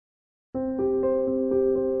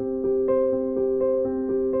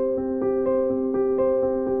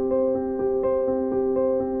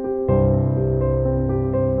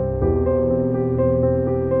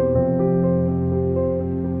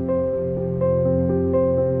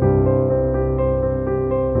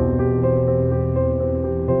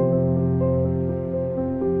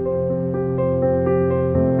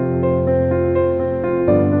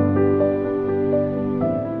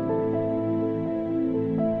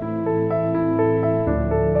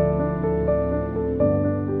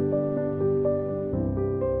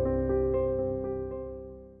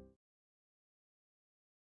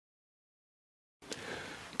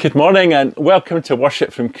Good morning and welcome to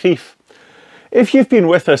Worship from Crieff. If you've been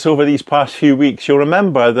with us over these past few weeks, you'll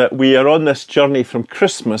remember that we are on this journey from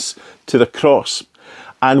Christmas to the cross.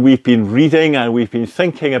 And we've been reading and we've been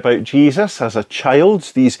thinking about Jesus as a child,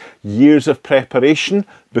 these years of preparation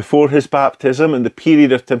before his baptism and the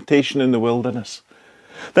period of temptation in the wilderness.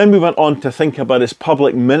 Then we went on to think about his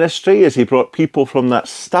public ministry as he brought people from that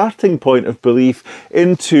starting point of belief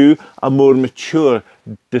into a more mature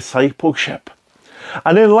discipleship.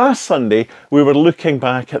 And then last Sunday, we were looking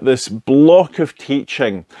back at this block of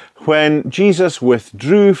teaching when Jesus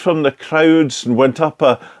withdrew from the crowds and went up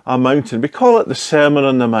a mountain. We call it the Sermon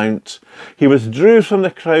on the Mount. He withdrew from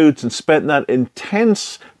the crowds and spent that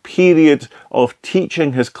intense period of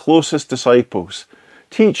teaching his closest disciples,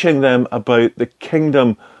 teaching them about the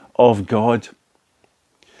kingdom of God.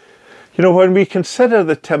 You know, when we consider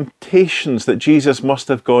the temptations that Jesus must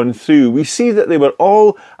have gone through, we see that they were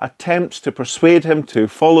all attempts to persuade him to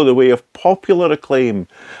follow the way of popular acclaim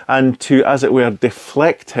and to, as it were,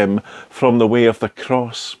 deflect him from the way of the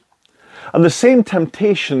cross. And the same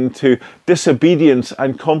temptation to disobedience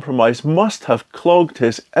and compromise must have clogged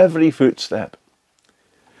his every footstep.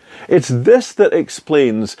 It's this that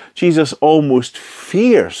explains Jesus' almost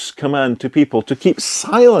fierce command to people to keep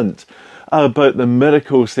silent about the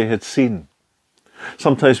miracles they had seen.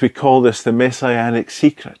 Sometimes we call this the messianic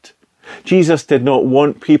secret. Jesus did not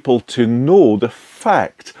want people to know the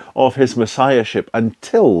fact of his messiahship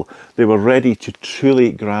until they were ready to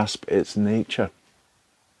truly grasp its nature.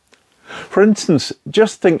 For instance,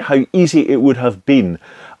 just think how easy it would have been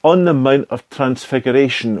on the Mount of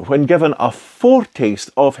Transfiguration when given a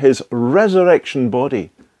foretaste of his resurrection body.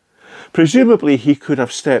 Presumably, he could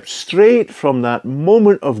have stepped straight from that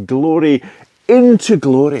moment of glory into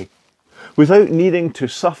glory without needing to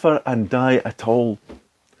suffer and die at all.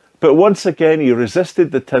 But once again, he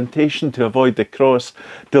resisted the temptation to avoid the cross,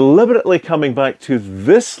 deliberately coming back to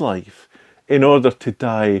this life in order to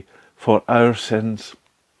die for our sins.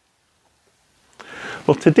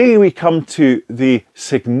 Well, today we come to the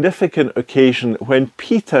significant occasion when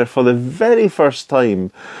Peter, for the very first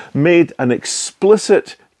time, made an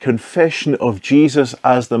explicit confession of Jesus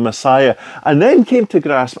as the Messiah, and then came to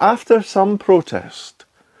grasp, after some protest,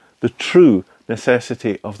 the true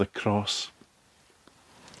necessity of the cross.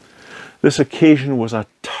 This occasion was a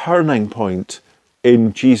turning point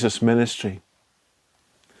in Jesus' ministry.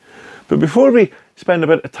 But before we spend a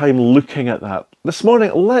bit of time looking at that, this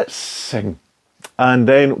morning let's sing, and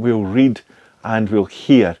then we'll read and we'll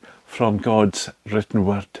hear from God's written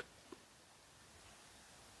word.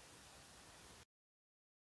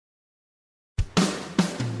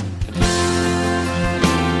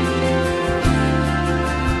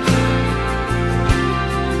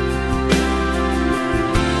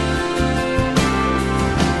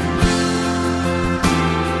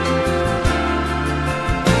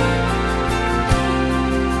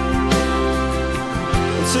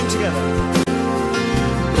 Sing together.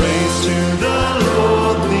 Praise to the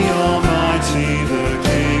Lord, the Almighty, the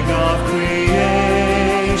King of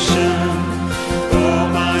creation. Oh,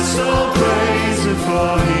 my soul, praise him,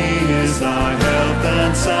 for he is thy help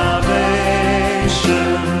and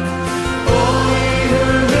salvation. All ye who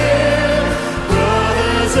hear,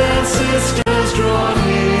 brothers and sisters, draw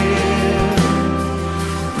near.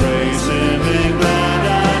 Praise him in glad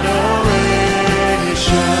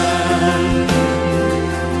adoration.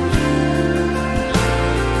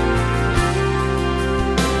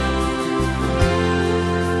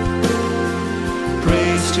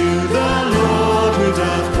 To the Lord who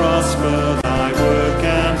doth prosper thy work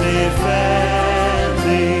and defend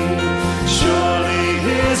thee. Surely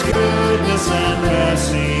his goodness and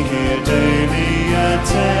mercy here daily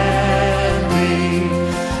attend thee.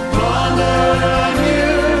 Ponder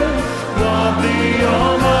anew what the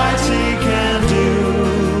Almighty can do,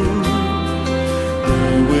 who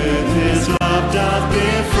with his love doth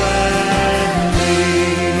befriend thee.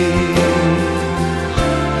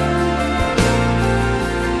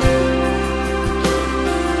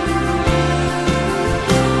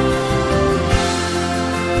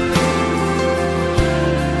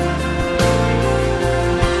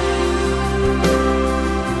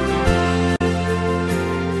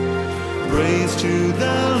 To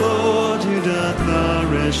the Lord who doth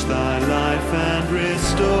nourish thy life and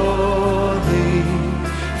restore thee,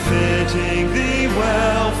 fitting thee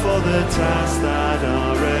well for the tasks that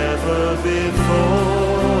are ever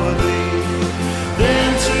before thee.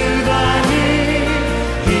 Then to thy need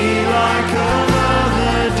he like a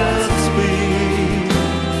mother doth speed,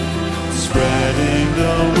 spreading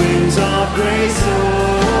the wings of grace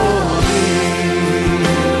o'er thee.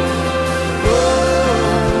 Oh,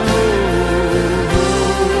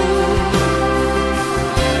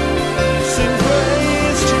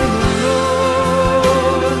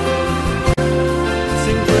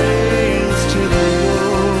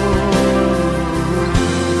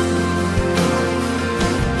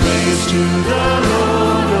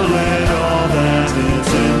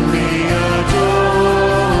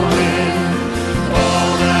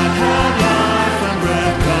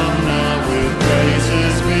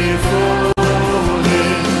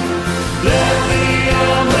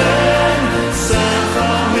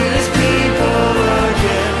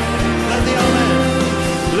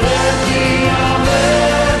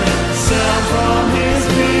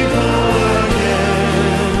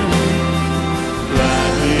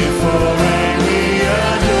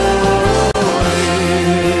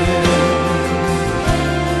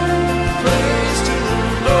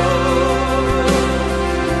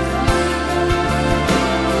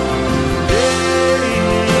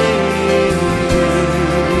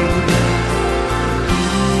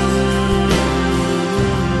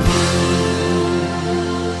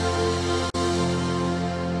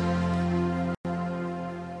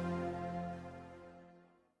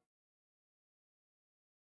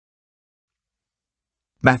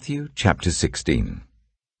 Matthew chapter 16.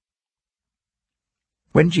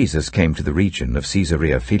 When Jesus came to the region of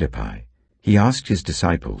Caesarea Philippi, he asked his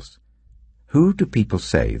disciples, "Who do people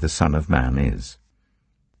say the Son of Man is?"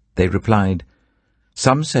 They replied,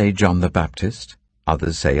 "Some say John the Baptist,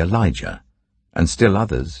 others say Elijah, and still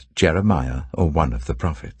others Jeremiah or one of the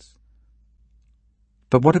prophets."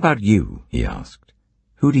 "But what about you?" he asked.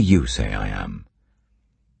 "Who do you say I am?"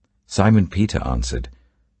 Simon Peter answered,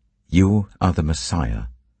 "You are the Messiah,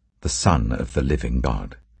 the Son of the living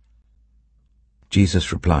God."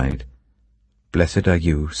 Jesus replied, "Blessed are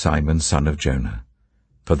you, Simon, son of Jonah,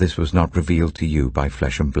 for this was not revealed to you by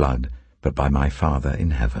flesh and blood, but by my Father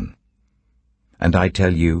in heaven. And I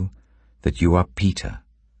tell you that you are Peter,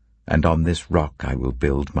 and on this rock I will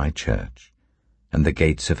build my church, and the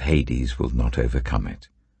gates of Hades will not overcome it.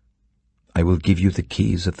 I will give you the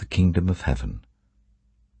keys of the kingdom of heaven.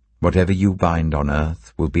 Whatever you bind on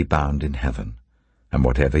earth will be bound in heaven, and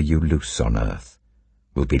whatever you loose on earth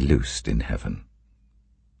will be loosed in heaven."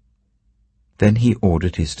 Then he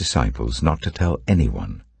ordered his disciples not to tell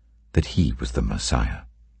anyone that he was the Messiah.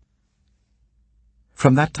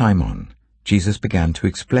 From that time on, Jesus began to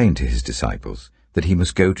explain to his disciples that he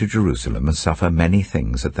must go to Jerusalem and suffer many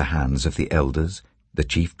things at the hands of the elders, the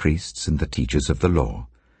chief priests, and the teachers of the law,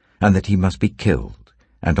 and that he must be killed,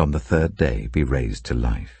 and on the third day be raised to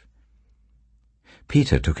life.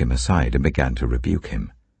 Peter took him aside and began to rebuke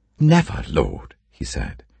him. "Never, Lord," he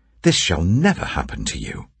said. "This shall never happen to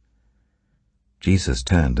you." Jesus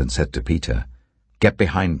turned and said to Peter, "Get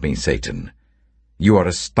behind me, Satan. You are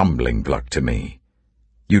a stumbling block to me.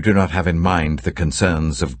 You do not have in mind the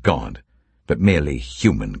concerns of God, but merely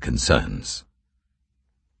human concerns."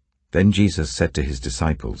 Then Jesus said to his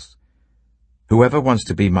disciples, "Whoever wants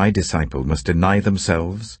to be my disciple must deny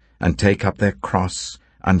themselves and take up their cross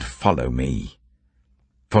and follow me.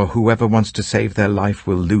 For whoever wants to save their life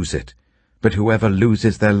will lose it, but whoever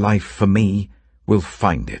loses their life for me will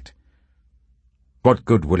find it. What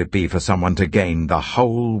good will it be for someone to gain the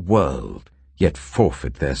whole world, yet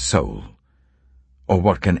forfeit their soul? Or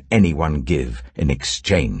what can anyone give in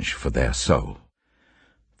exchange for their soul?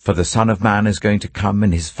 For the Son of Man is going to come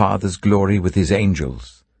in his Father's glory with his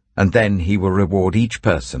angels, and then he will reward each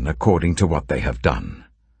person according to what they have done.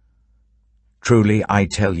 Truly I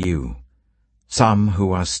tell you, some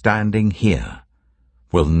who are standing here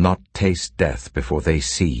will not taste death before they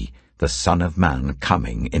see the Son of Man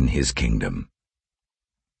coming in his kingdom."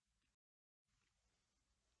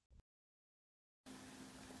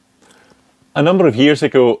 A number of years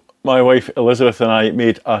ago, my wife Elizabeth and I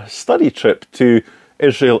made a study trip to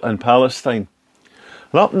Israel and Palestine.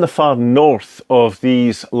 And up in the far north of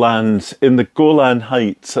these lands, in the Golan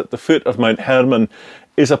Heights at the foot of Mount Hermon,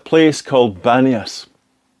 is a place called Banias.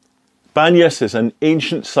 Banias is an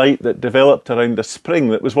ancient site that developed around a spring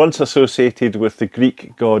that was once associated with the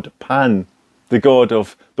Greek god Pan, the god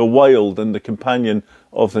of the wild and the companion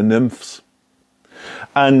of the nymphs.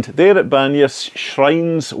 And there at Banias,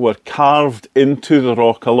 shrines were carved into the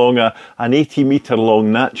rock along an 80-metre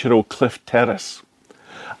long natural cliff terrace.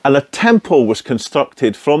 And a temple was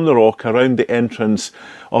constructed from the rock around the entrance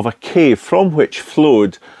of a cave from which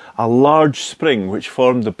flowed a large spring which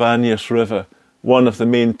formed the Banias River, one of the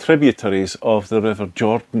main tributaries of the River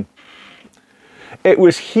Jordan. It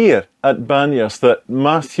was here at Banias that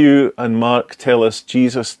Matthew and Mark tell us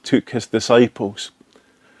Jesus took his disciples.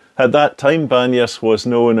 At that time, Banias was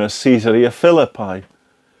known as Caesarea Philippi.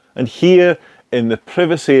 And here, in the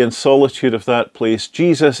privacy and solitude of that place,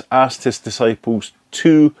 Jesus asked his disciples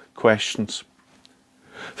two questions.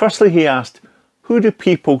 Firstly, he asked, "Who do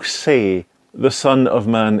people say the Son of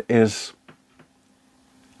Man is?"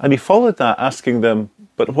 And he followed that asking them,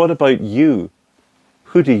 "But what about you?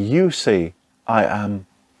 Who do you say I am?"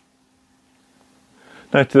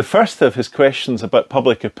 Now, to the first of his questions about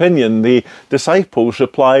public opinion, the disciples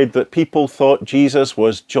replied that people thought Jesus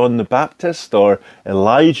was John the Baptist or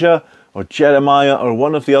Elijah or Jeremiah or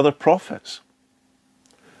one of the other prophets.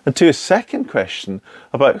 And to his second question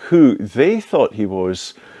about who they thought he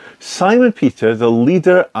was, Simon Peter, the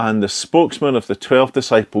leader and the spokesman of the 12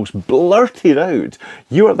 disciples, blurted out,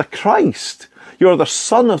 "You are the Christ. You are the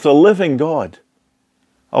Son of the living God."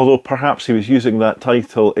 Although perhaps he was using that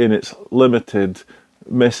title in its limited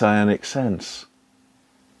messianic sense.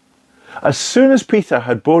 As soon as Peter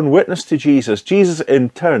had borne witness to Jesus, Jesus in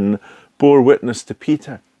turn bore witness to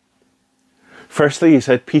Peter. Firstly, he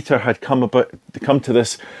said Peter had come to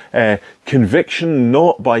this conviction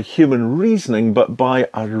not by human reasoning, but by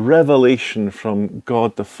a revelation from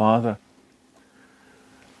God the Father.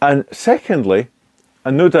 And secondly,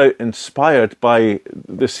 and no doubt inspired by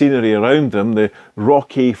the scenery around them, the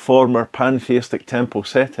rocky former pantheistic temple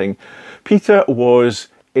setting, Peter was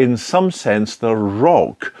in some sense the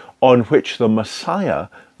rock on which the Messiah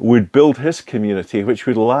would build his community, which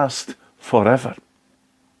would last forever.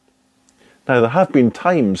 Now, there have been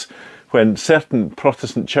times when certain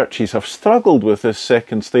Protestant churches have struggled with this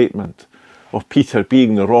second statement of Peter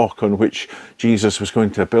being the rock on which Jesus was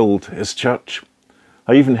going to build his church.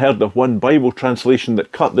 I even heard of one Bible translation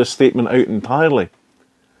that cut this statement out entirely.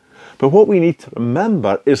 But what we need to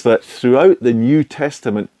remember is that throughout the New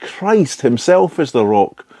Testament, Christ himself is the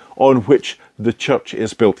rock on which the church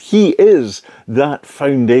is built. He is that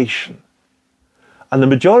foundation. And the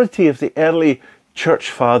majority of the early church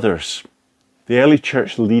fathers, the early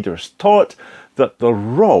church leaders, taught that the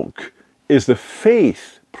rock is the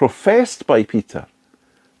faith professed by Peter,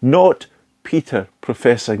 not Peter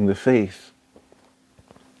professing the faith.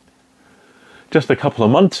 Just a couple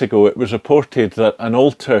of months ago, it was reported that an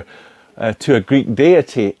altar to a Greek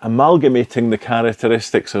deity amalgamating the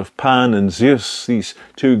characteristics of Pan and Zeus, these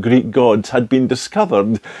two Greek gods, had been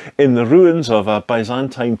discovered in the ruins of a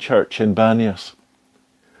Byzantine church in Banias.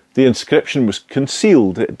 The inscription was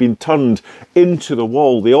concealed. It had been turned into the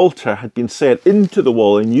wall. The altar had been set into the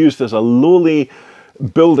wall and used as a lowly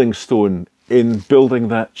building stone in building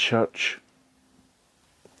that church.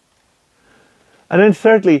 And then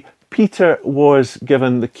thirdly, Peter was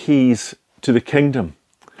given the keys to the kingdom.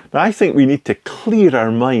 Now, I think we need to clear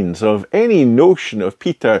our minds of any notion of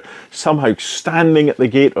Peter somehow standing at the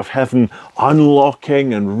gate of heaven,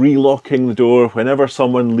 unlocking and relocking the door whenever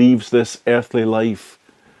someone leaves this earthly life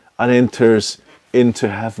and enters into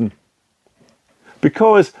heaven.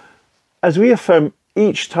 Because, as we affirm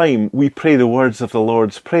each time we pray the words of the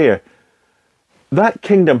Lord's Prayer, that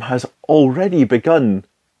kingdom has already begun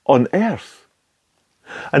on earth.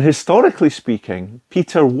 And historically speaking,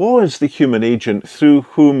 Peter was the human agent through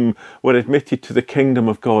whom were admitted to the kingdom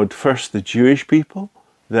of God first the Jewish people,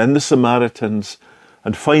 then the Samaritans,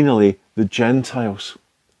 and finally the Gentiles.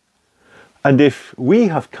 And if we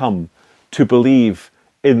have come to believe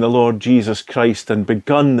in the Lord Jesus Christ and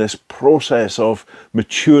begun this process of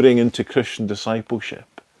maturing into Christian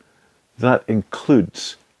discipleship, that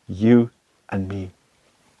includes you and me.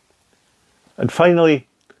 And finally,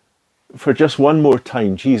 for just one more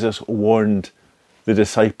time, Jesus warned the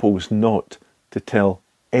disciples not to tell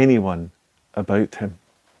anyone about him.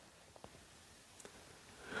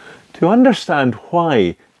 To understand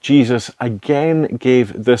why Jesus again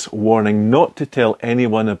gave this warning not to tell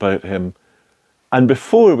anyone about him, and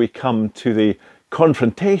before we come to the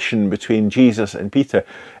confrontation between Jesus and Peter,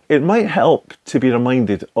 it might help to be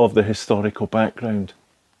reminded of the historical background.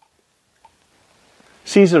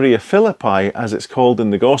 Caesarea Philippi, as it's called in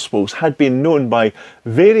the Gospels, had been known by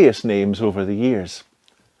various names over the years.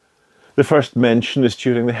 The first mention is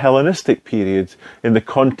during the Hellenistic period in the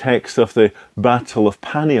context of the Battle of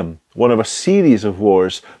Panium, one of a series of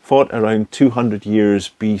wars fought around 200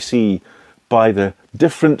 years BC by the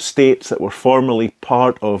different states that were formerly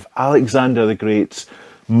part of Alexander the Great's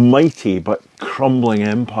mighty but crumbling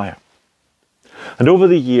empire. And over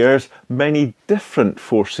the years, many different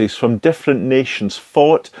forces from different nations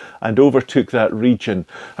fought and overtook that region.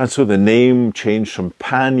 And so the name changed from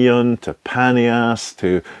Panion to Panias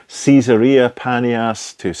to Caesarea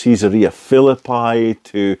Panias to Caesarea Philippi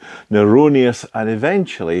to Neronius and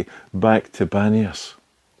eventually back to Banias.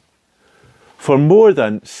 For more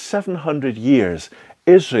than 700 years,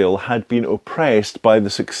 Israel had been oppressed by the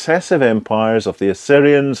successive empires of the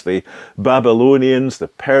Assyrians, the Babylonians, the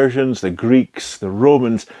Persians, the Greeks, the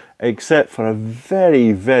Romans, except for a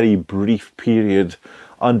very, very brief period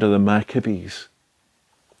under the Maccabees.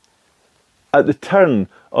 At the turn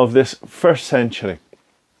of this first century,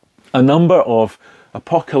 a number of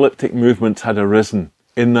apocalyptic movements had arisen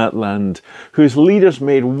in that land, whose leaders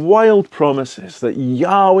made wild promises that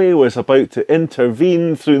Yahweh was about to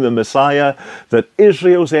intervene through the Messiah, that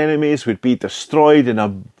Israel's enemies would be destroyed in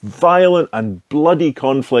a violent and bloody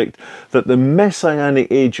conflict, that the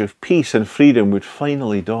messianic age of peace and freedom would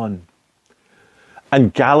finally dawn.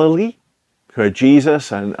 And Galilee, where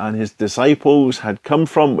Jesus and his disciples had come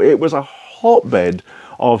from, it was a hotbed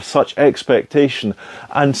of such expectation,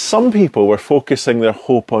 and some people were focusing their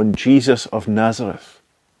hope on Jesus of Nazareth.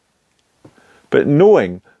 But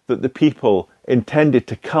knowing that the people intended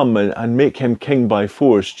to come and make him king by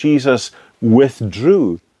force, Jesus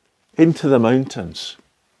withdrew into the mountains.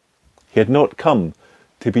 He had not come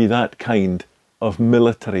to be that kind of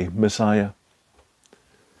military Messiah.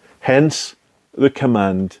 Hence the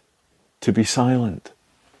command to be silent.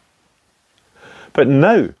 But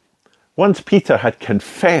now, Once Peter had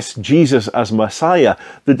confessed Jesus as Messiah,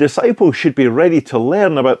 the disciples should be ready to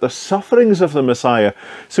learn about the sufferings of the Messiah.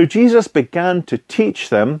 So Jesus began to teach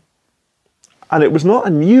them, and it was not a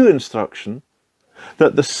new instruction,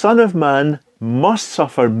 that the Son of Man must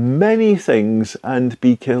suffer many things and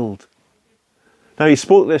be killed. Now he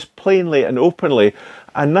spoke this plainly and openly,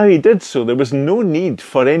 and now he did so. There was no need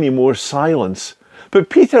for any more silence. But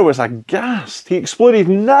Peter was aghast. He exploded,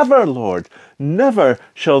 "Never, Lord, never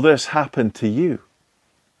shall this happen to you."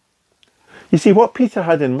 You see, what Peter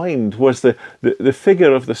had in mind was the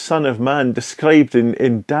figure of the Son of Man described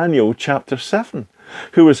in Daniel chapter 7,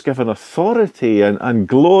 who was given authority and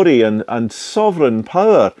glory and sovereign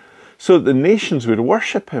power so that the nations would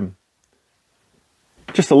worship him.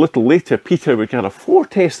 Just a little later, Peter would get a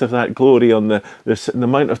foretaste of that glory on the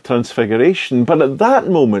Mount of Transfiguration. But at that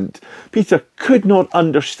moment, Peter could not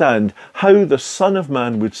understand how the Son of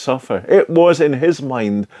Man would suffer. It was, in his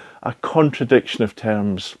mind, a contradiction of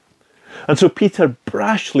terms. And so Peter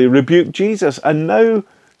brashly rebuked Jesus, and now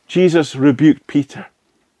Jesus rebuked Peter.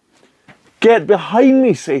 "Get behind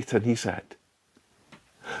me, Satan," he said.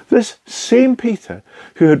 This same Peter,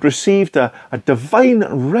 who had received a divine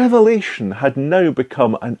revelation, had now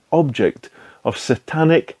become an object of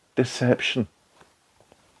satanic deception.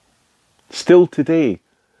 Still today,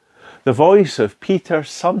 the voice of Peter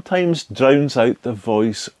sometimes drowns out the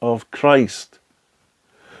voice of Christ.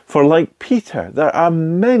 For like Peter, there are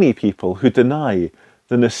many people who deny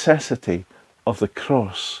the necessity of the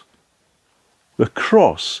cross. The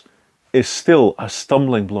cross is still a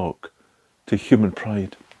stumbling block to human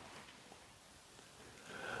pride.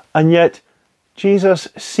 And yet, Jesus,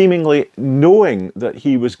 seemingly knowing that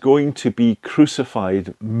he was going to be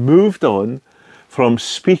crucified, moved on from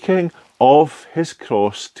speaking of his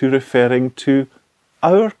cross to referring to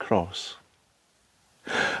our cross.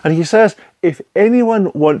 And he says, if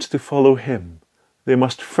anyone wants to follow him, they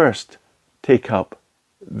must first take up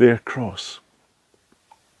their cross.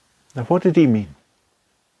 Now, what did he mean?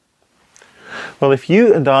 Well, if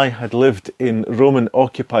you and I had lived in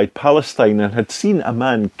Roman-occupied Palestine and had seen a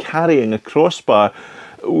man carrying a crossbar,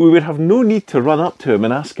 we would have no need to run up to him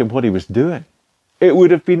and ask him what he was doing. It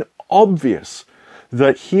would have been obvious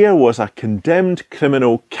that here was a condemned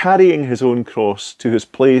criminal carrying his own cross to his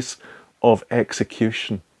place of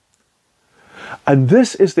execution. And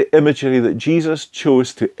this is the imagery that Jesus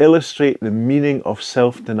chose to illustrate the meaning of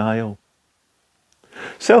self-denial.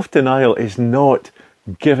 Self-denial is not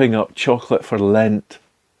giving up chocolate for Lent,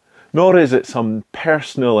 nor is it some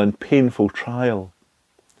personal and painful trial.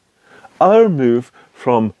 Our move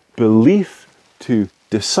from belief to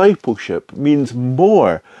discipleship means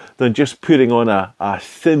more than just putting on a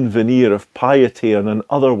thin veneer of piety on an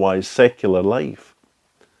otherwise secular life.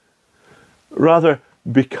 Rather,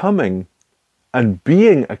 becoming and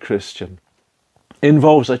being a Christian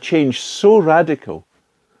involves a change so radical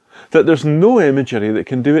that there's no imagery that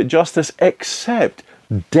can do it justice except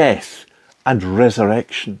death and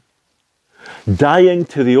resurrection. Dying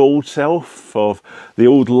to the old self, of the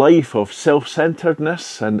old life of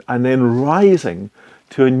self-centeredness, and then rising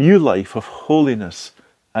to a new life of holiness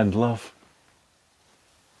and love.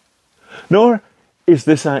 Nor is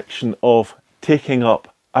this action of taking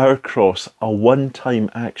up our cross a one-time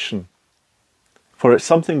action, for it's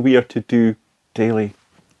something we are to do daily.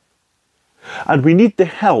 And we need the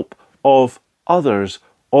help of others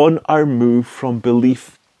on our move from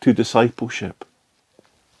belief to discipleship.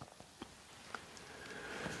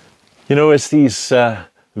 You know, as these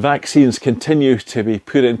vaccines continue to be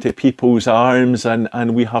put into people's arms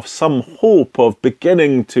and we have some hope of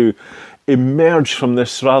beginning to emerge from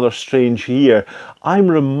this rather strange year, I'm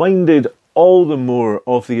reminded all the more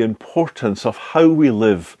of the importance of how we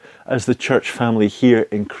live as the church family here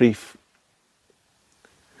in Crieff.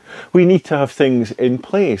 We need to have things in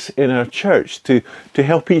place in our church to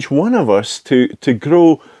help each one of us to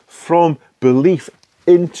grow from belief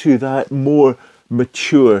into that more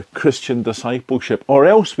mature Christian discipleship, or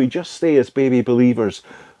else we just stay as baby believers,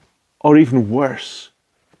 or even worse,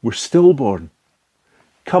 we're stillborn,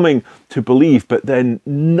 coming to believe but then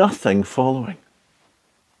nothing following.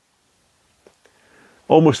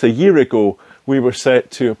 Almost a year ago, we were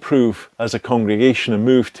set to approve as a congregation a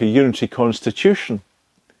move to Unitary Constitution.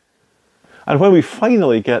 And when we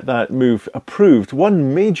finally get that move approved,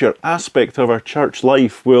 one major aspect of our church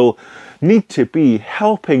life will need to be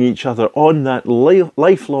helping each other on that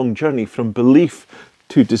lifelong journey from belief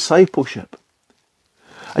to discipleship.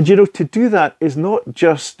 And you know, to do that is not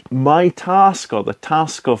just my task or the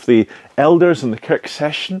task of the elders in the Kirk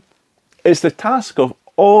session. It's the task of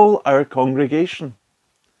all our congregation,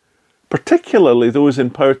 particularly those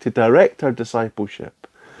empowered to direct our discipleship,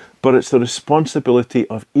 but it's the responsibility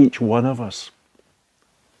of each one of us.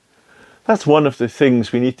 That's one of the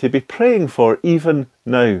things we need to be praying for even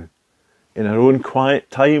now, in our own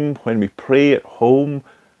quiet time, when we pray at home,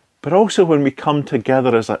 but also when we come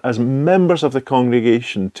together as members of the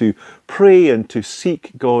congregation to pray and to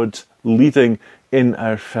seek God's leading in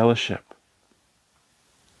our fellowship.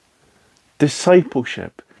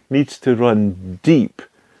 Discipleship needs to run deep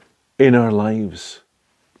in our lives,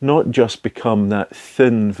 not just become that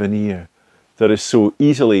thin veneer that is so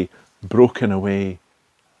easily broken away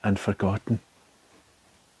and forgotten.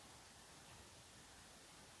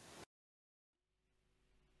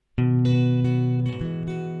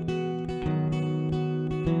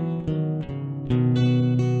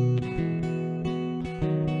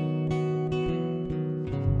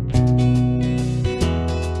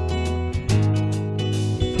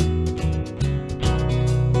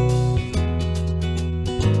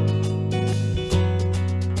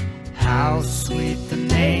 How sweet the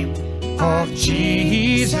name of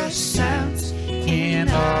Jesus sounds in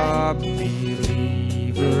a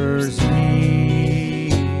believer's ear.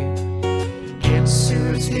 It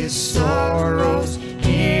soothes his sorrows,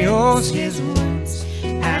 heals his wounds,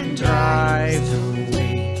 and drives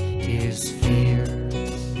away his fear.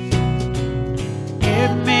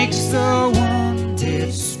 It makes the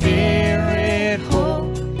wounded spirit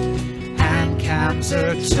whole and calms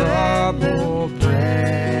a troubled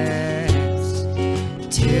breast.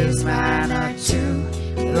 'Tis manna to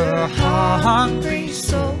the hungry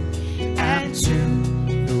soul, and to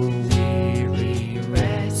the weary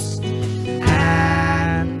rest,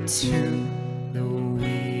 and to the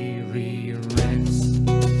weary rest.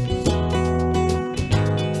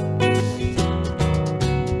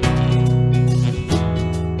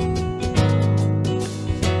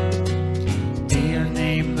 Dear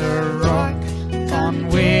name the rock on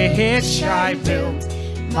which I build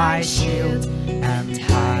my shield and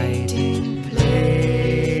hiding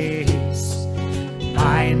place,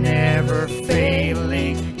 my never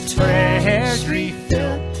failing treasury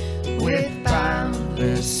filled with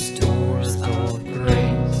boundless stores of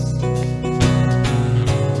grace.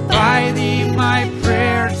 By thee my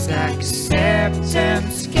prayers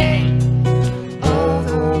acceptance gain,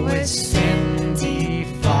 although with sin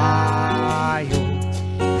defiled,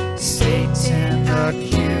 Satan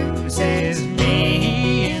accuses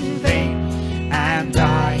me in vain, and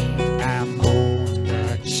I am owned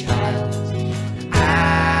a child,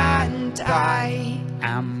 and I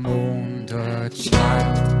am owned a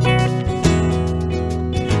child.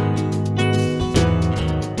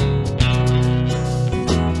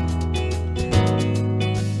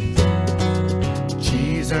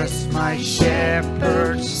 Jesus, my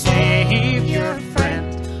shepherd, savior,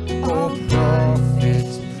 friend, O prophet,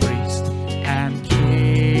 priest, and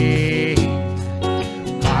king,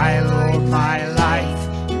 my Lord, my life,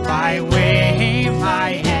 my way,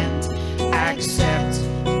 my end, accept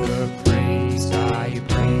the praise I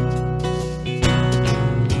bring.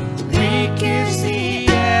 Weak is the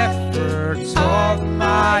efforts of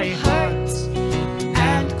my heart,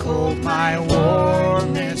 and cold my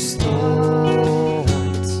warmest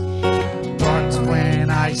thoughts, but when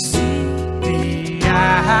I see thee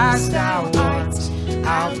as thou art,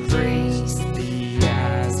 I'll praise thee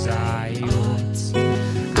as I ought.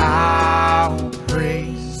 I'll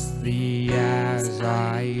praise thee as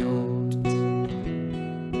I ought.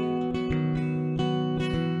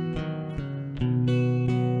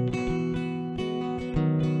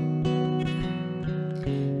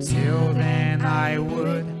 Till then I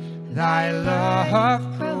would thy love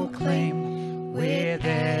proclaim with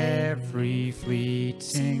every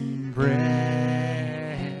fleeting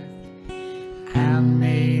breath, and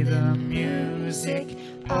may the music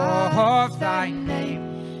of thy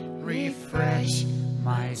name refresh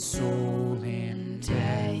my soul in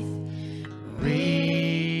death,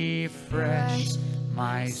 refresh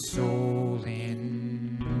my soul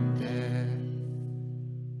in death.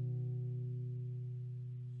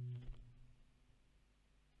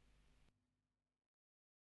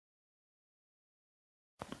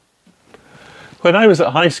 When I was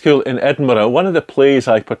at high school in Edinburgh, one of the plays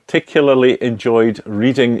I particularly enjoyed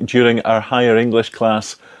reading during our higher English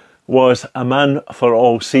class was A Man for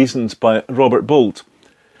All Seasons by Robert Bolt.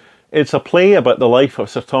 It's a play about the life of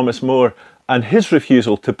Sir Thomas More and his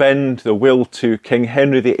refusal to bend the will to King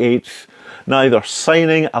Henry VIII, neither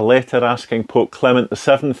signing a letter asking Pope Clement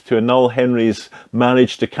VII to annul Henry's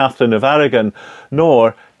marriage to Catherine of Aragon,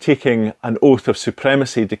 nor taking an oath of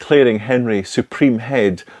supremacy declaring Henry supreme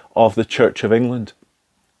head of the Church of England.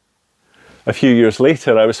 A few years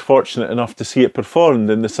later, I was fortunate enough to see it performed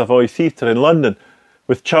in the Savoy Theatre in London,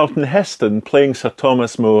 with Charlton Heston playing Sir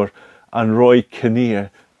Thomas More and Roy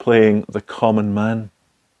Kinnear playing the common man.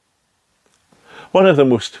 One of the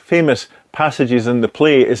most famous passages in the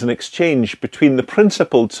play is an exchange between the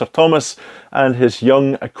principled Sir Thomas and his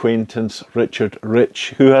young acquaintance Richard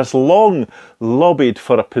Rich, who has long lobbied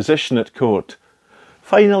for a position at court,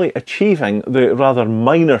 finally achieving the rather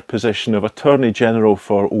minor position of Attorney General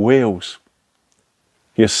for Wales.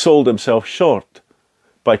 He has sold himself short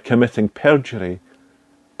by committing perjury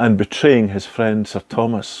and betraying his friend Sir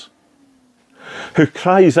Thomas, who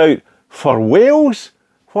cries out, "For Wales?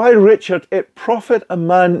 Why, Richard, it profit a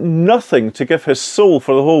man nothing to give his soul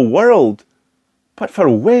for the whole world, but for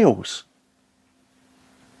Wales."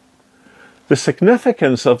 The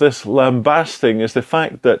significance of this lambasting is the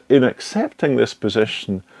fact that in accepting this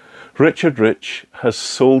position, Richard Rich has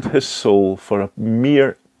sold his soul for a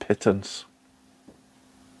mere pittance.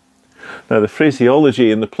 Now, the phraseology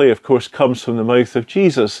in the play, of course, comes from the mouth of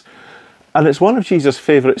Jesus, and it's one of Jesus'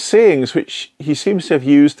 favourite sayings, which he seems to have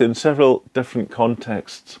used in several different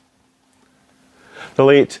contexts. The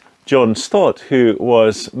late John Stott, who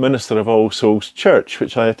was minister of All Souls Church,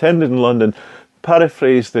 which I attended in London,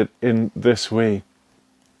 paraphrased it in this way: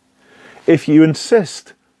 "If you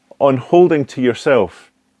insist on holding to yourself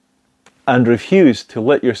and refuse to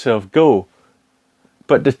let yourself go,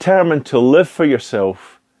 but determined to live for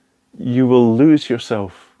yourself, you will lose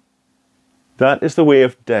yourself. That is the way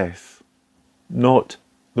of death, not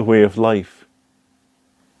the way of life.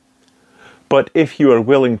 But if you are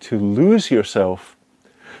willing to lose yourself,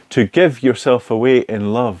 to give yourself away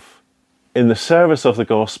in love, in the service of the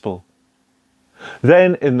gospel,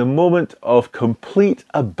 then in the moment of complete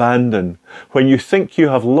abandon, when you think you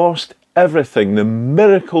have lost everything, the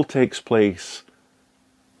miracle takes place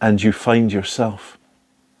and you find yourself."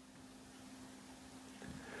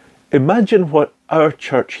 Imagine what our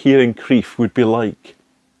church here in Crieff would be like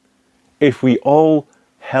if we all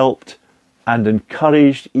helped and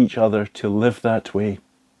encouraged each other to live that way.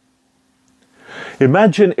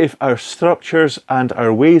 Imagine if our structures and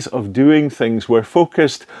our ways of doing things were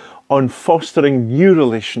focused on fostering new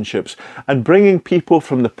relationships and bringing people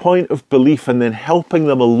from the point of belief and then helping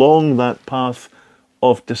them along that path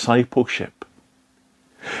of discipleship.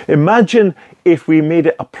 Imagine if we made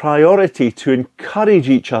it a priority to encourage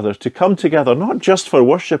each other to come together, not just for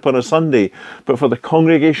worship on a Sunday, but for the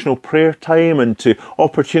congregational prayer time and to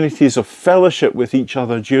opportunities of fellowship with each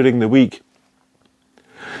other during the week.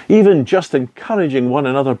 Even just encouraging one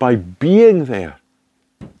another by being there.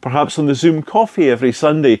 Perhaps on the Zoom coffee every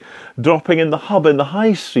Sunday, dropping in the hub in the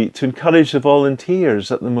high street to encourage the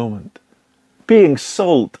volunteers at the moment. Being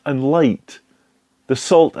salt and light, the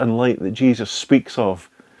salt and light that Jesus speaks of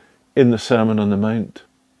in the Sermon on the Mount.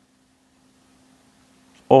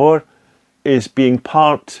 Or is being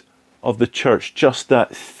part of the church just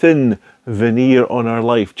that thin veneer on our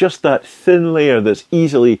life, just that thin layer that's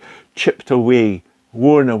easily chipped away,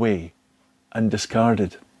 worn away, and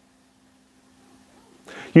discarded?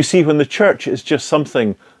 You see, when the church is just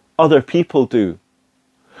something other people do,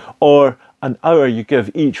 or an hour you give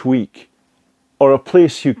each week, or a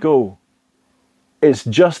place you go, it's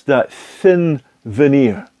just that thin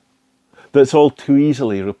veneer that's all too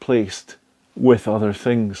easily replaced with other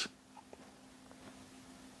things.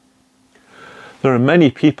 There are many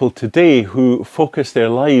people today who focus their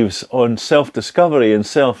lives on self-discovery and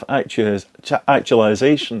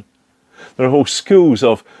self-actualization. There are whole schools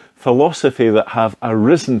of philosophy that have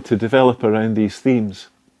arisen to develop around these themes.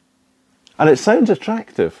 And it sounds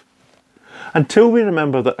attractive, until we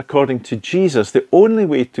remember that according to Jesus, the only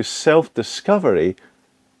way to self-discovery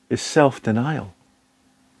is self-denial.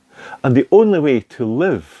 And the only way to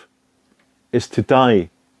live is to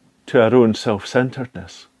die to our own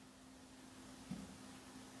self-centeredness.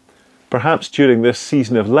 Perhaps during this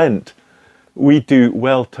season of Lent, we do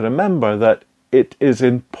well to remember that it is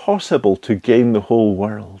impossible to gain the whole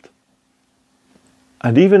world.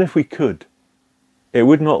 And even if we could, it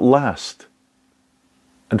would not last.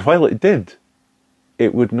 And while it did,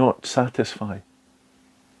 it would not satisfy.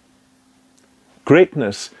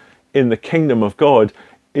 Greatness in the kingdom of God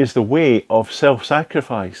is the way of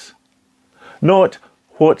self-sacrifice. Not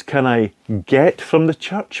what can I get from the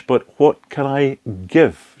church, but what can I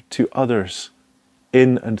give to others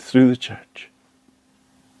in and through the church.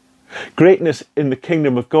 Greatness in the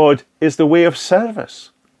kingdom of God is the way of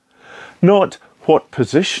service. Not what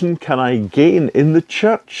position can I gain in the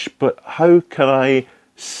church, but how can I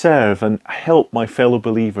serve and help my fellow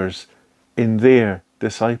believers in their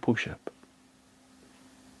discipleship.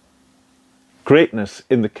 Greatness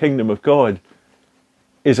in the kingdom of God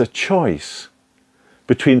is a choice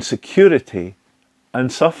between security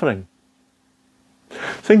and suffering.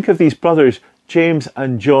 Think of these brothers, James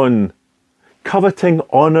and John, coveting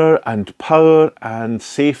honour and power and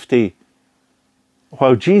safety,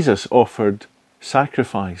 while Jesus offered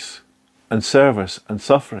sacrifice and service and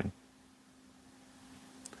suffering.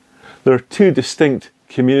 There are two distinct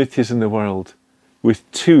communities in the world with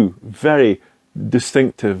two very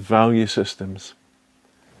distinctive value systems.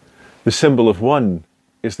 The symbol of one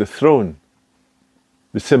is the throne.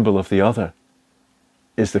 The symbol of the other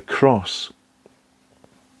is the cross.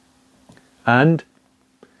 And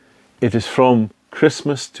it is from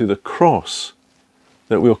Christmas to the cross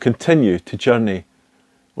that we'll continue to journey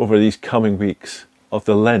over these coming weeks of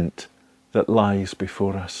the Lent that lies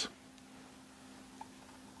before us.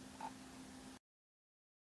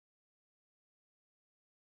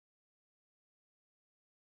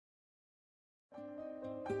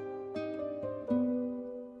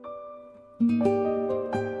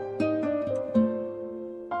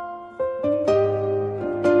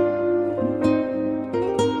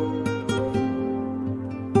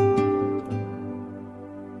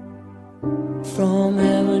 From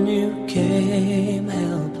heaven you came,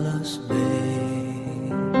 helpless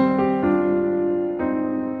babe,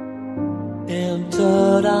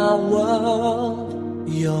 entered our world,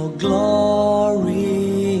 your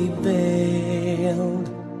glory veiled,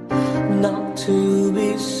 not to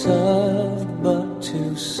be served but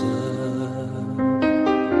to serve.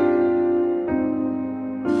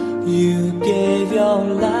 You gave your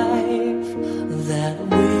life that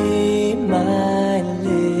we might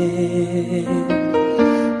live.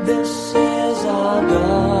 This is our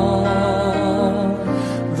God,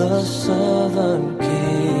 the servant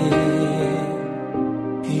King.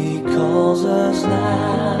 He calls us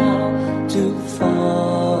now to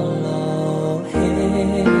follow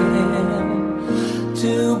Him,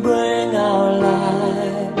 to bring our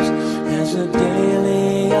lives as a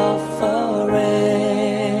daily offering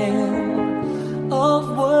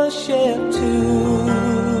of worship to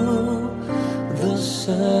the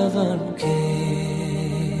servant King.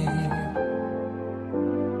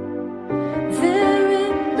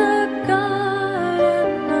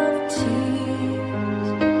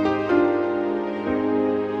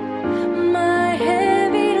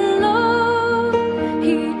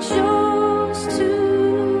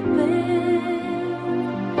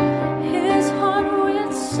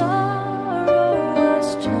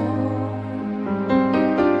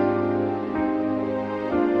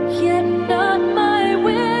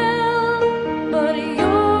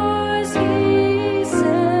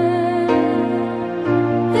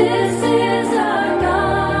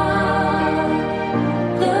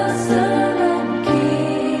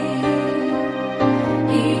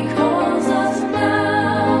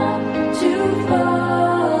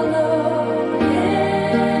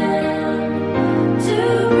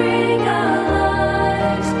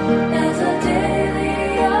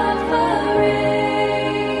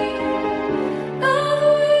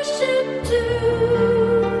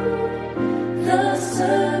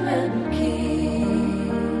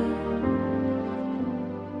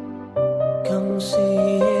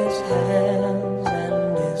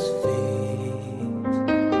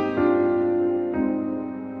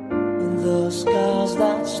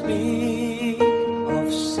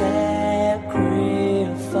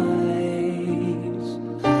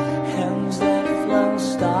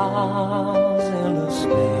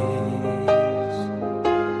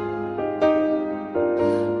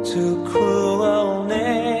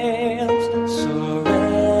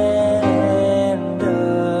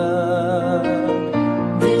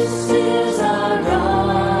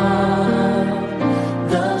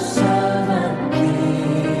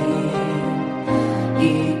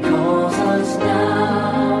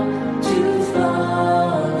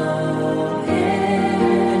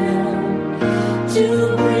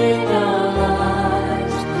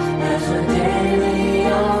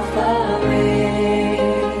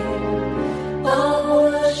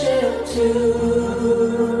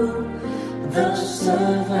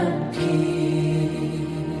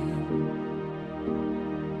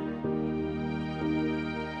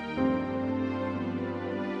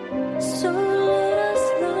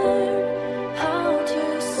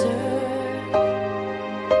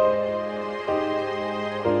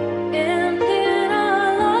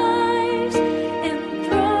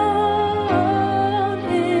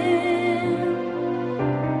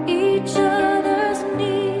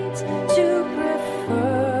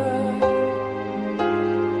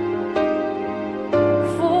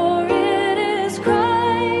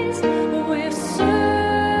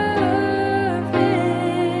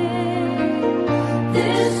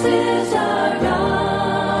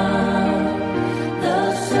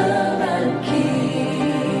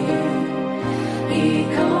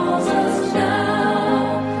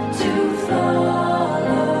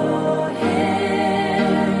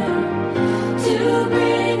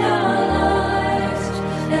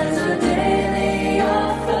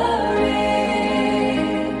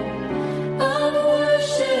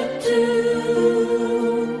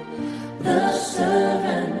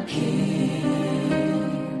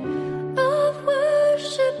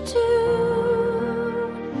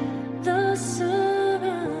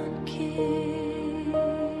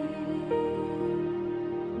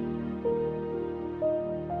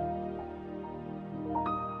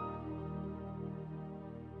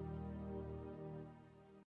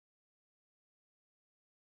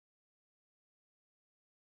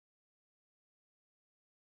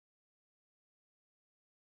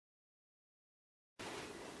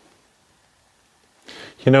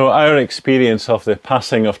 You know, our experience of the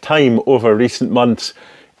passing of time over recent months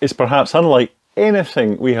is perhaps unlike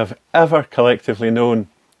anything we have ever collectively known.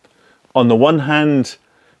 On the one hand,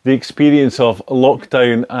 the experience of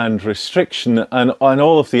lockdown and restriction and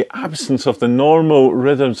all of the absence of the normal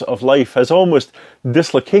rhythms of life has almost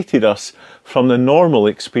dislocated us from the normal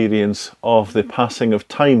experience of the passing of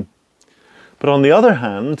time. But on the other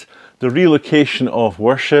hand, the relocation of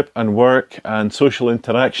worship and work and social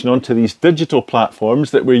interaction onto these digital platforms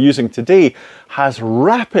that we're using today has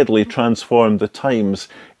rapidly transformed the times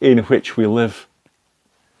in which we live.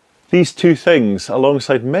 These two things,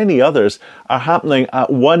 alongside many others, are happening at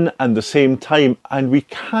one and the same time, and we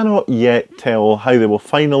cannot yet tell how they will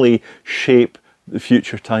finally shape the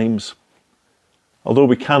future times. Although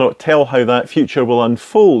we cannot tell how that future will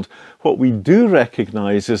unfold, what we do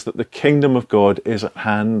recognise is that the kingdom of God is at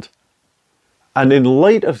hand. And in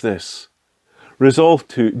light of this, resolve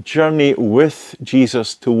to journey with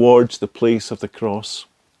Jesus towards the place of the cross.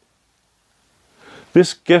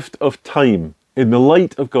 This gift of time in the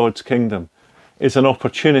light of God's kingdom is an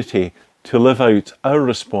opportunity to live out our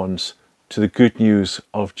response to the good news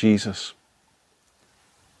of Jesus.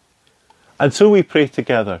 And so we pray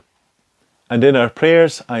together. And in our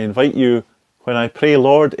prayers, I invite you, when I pray,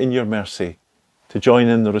 Lord, in your mercy, to join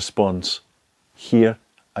in the response. Hear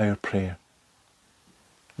our prayer.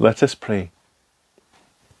 Let us pray.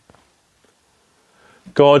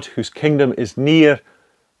 God, whose kingdom is near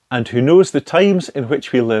and who knows the times in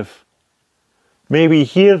which we live, may we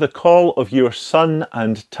hear the call of your Son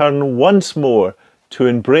and turn once more to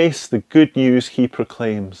embrace the good news he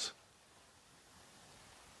proclaims.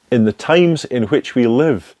 In the times in which we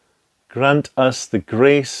live, grant us the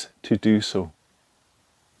grace to do so.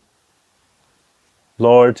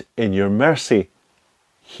 Lord, in your mercy,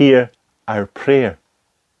 hear our prayer.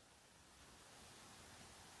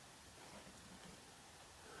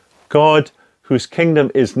 God, whose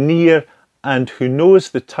kingdom is near and who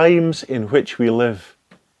knows the times in which we live.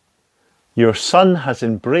 Your Son has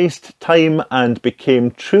embraced time and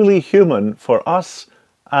became truly human for us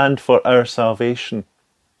and for our salvation.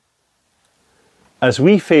 As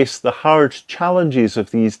we face the hard challenges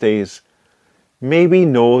of these days, may we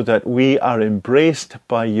know that we are embraced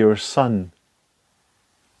by your Son.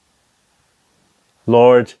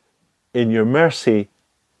 Lord, in your mercy,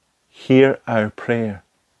 hear our prayer.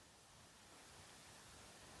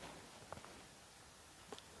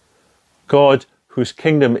 God, whose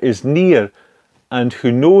kingdom is near and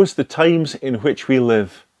who knows the times in which we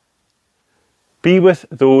live, be with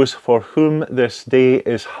those for whom this day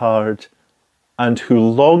is hard and who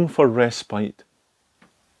long for respite.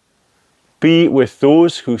 Be with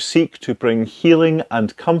those who seek to bring healing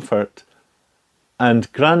and comfort, and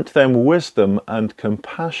grant them wisdom and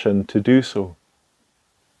compassion to do so.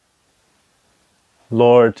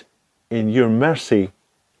 Lord, in your mercy,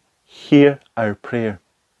 hear our prayer.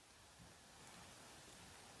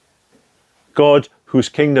 God, whose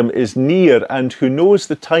kingdom is near and who knows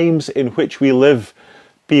the times in which we live,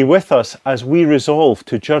 be with us as we resolve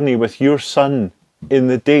to journey with your Son in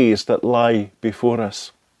the days that lie before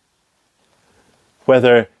us.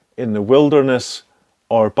 Whether in the wilderness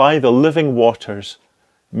or by the living waters,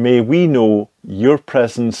 may we know your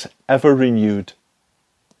presence ever renewed.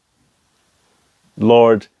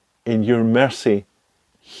 Lord, in your mercy,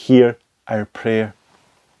 hear our prayer.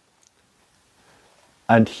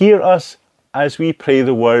 And hear us as we pray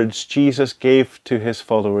the words Jesus gave to his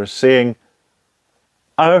followers, saying,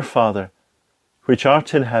 Our Father, which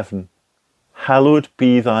art in heaven, hallowed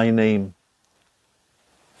be thy name.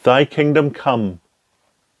 Thy kingdom come,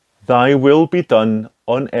 thy will be done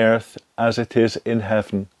on earth as it is in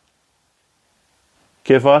heaven.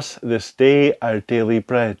 Give us this day our daily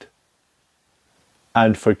bread,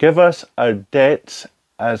 and forgive us our debts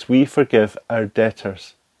as we forgive our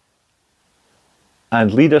debtors.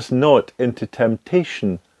 And lead us not into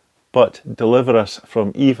temptation, but deliver us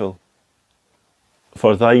from evil.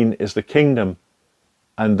 For thine is the kingdom,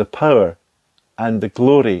 and the power, and the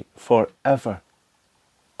glory forever.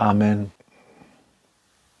 Amen.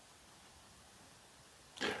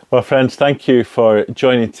 Well, friends, thank you for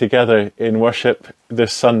joining together in worship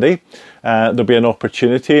this Sunday. There'll be an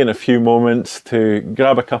opportunity in a few moments to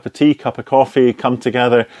grab a cup of tea, cup of coffee, come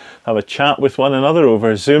together, have a chat with one another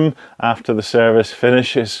over Zoom after the service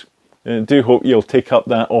finishes. And I do hope you'll take up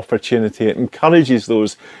that opportunity. It encourages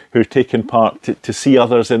those who are taking part to see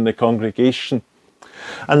others in the congregation.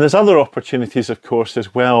 And there's other opportunities, of course,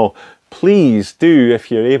 as well. Please do,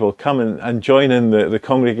 if you're able, come and join in the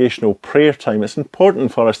congregational prayer time. It's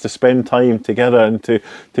important for us to spend time together and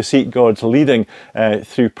to seek God's leading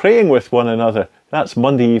through praying with one another That's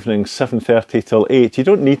Monday evening, 7:30 till 8. You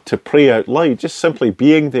don't need to pray out loud. Just simply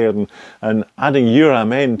being there and adding your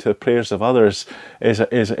amen to the prayers of others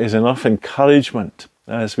is enough encouragement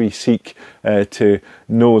as we seek to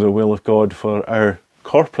know the will of God for our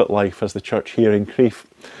corporate life as the church here in Crieff.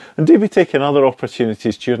 And do be taking other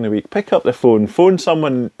opportunities during the week. Pick up the phone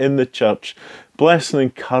someone in the church, bless and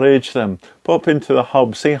encourage them. Pop into the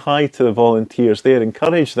hub, say hi to the volunteers there,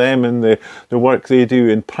 encourage them in the work they do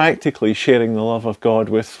in practically sharing the love of God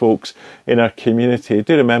with folks in our community.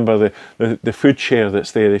 Do remember the food share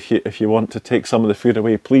that's there. If you want to take some of the food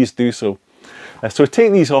away, please do so. So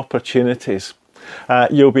take these opportunities.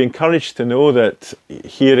 You'll be encouraged to know that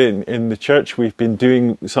here in the church we've been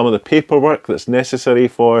doing some of the paperwork that's necessary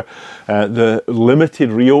for the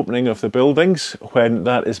limited reopening of the buildings when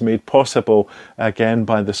that is made possible again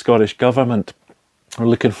by the Scottish Government. We're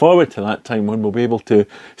looking forward to that time when we'll be able to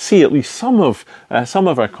see at least some of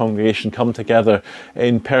our congregation come together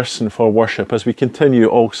in person for worship as we continue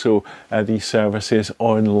also these services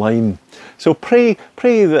online. So pray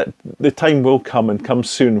that the time will come and come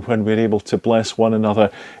soon when we're able to bless one another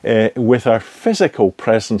with our physical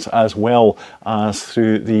presence as well as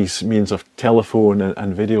through these means of telephone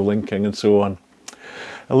and video linking and so on.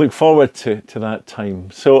 I look forward to that time.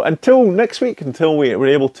 So until next week, until we're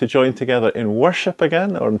able to join together in worship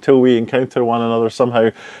again, or until we encounter one another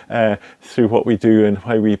somehow through what we do and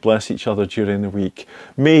how we bless each other during the week,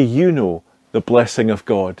 may you know the blessing of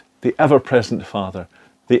God, the ever-present Father,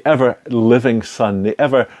 the ever-living Son, the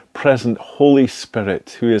ever-present Holy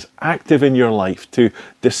Spirit who is active in your life to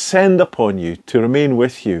descend upon you, to remain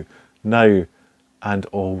with you now and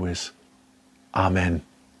always. Amen.